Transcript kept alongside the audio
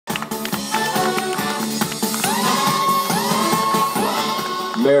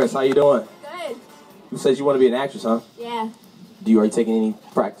Maris, how you doing? Good. You said you want to be an actress, huh? Yeah. Are you taking any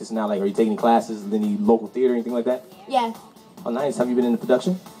practice now? Like, are you taking any classes, any local theater, anything like that? Yeah. Oh, nice. Have you been in the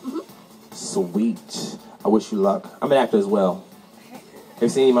production? Sweet. I wish you luck. I'm an actor as well. Have you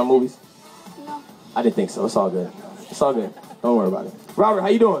seen any of my movies? No. I didn't think so. It's all good. It's all good. Don't worry about it. Robert, how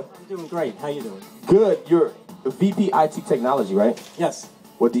you doing? I'm doing great. How you doing? Good. You're the VP IT Technology, right? Yes.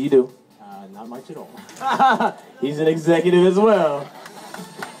 What do you do? Not much at all. He's an executive as well.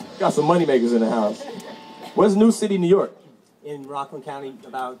 Got some moneymakers in the house. Where's New City, New York? In Rockland County,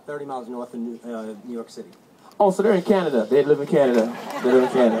 about 30 miles north of New York City. Oh, so they're in Canada. They live in Canada. They live in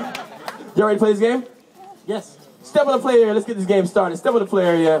Canada. You ready to play this game? Yes. Step on the play area. Let's get this game started. Step on the play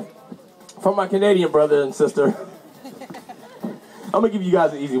area. From my Canadian brother and sister. I'm going to give you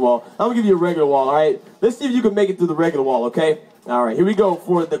guys an easy wall. I'm going to give you a regular wall, all right? Let's see if you can make it through the regular wall, okay? All right, here we go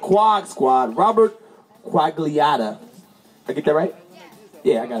for the Quag Squad. Robert Quagliata. I get that right?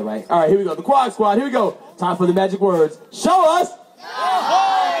 Yeah, I got it right. All right, here we go. The Quag Squad. Here we go. Time for the magic words. Show us.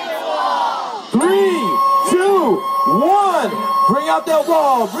 3, 2, 1. Bring out that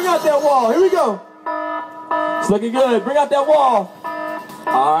wall. Bring out that wall. Here we go. It's looking good. Bring out that wall.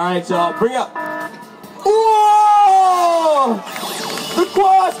 All right, y'all. Bring out. Whoa! The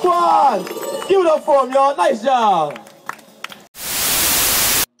Quad Squad. Give it up for them, y'all. Nice job.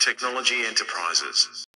 Technology Enterprises.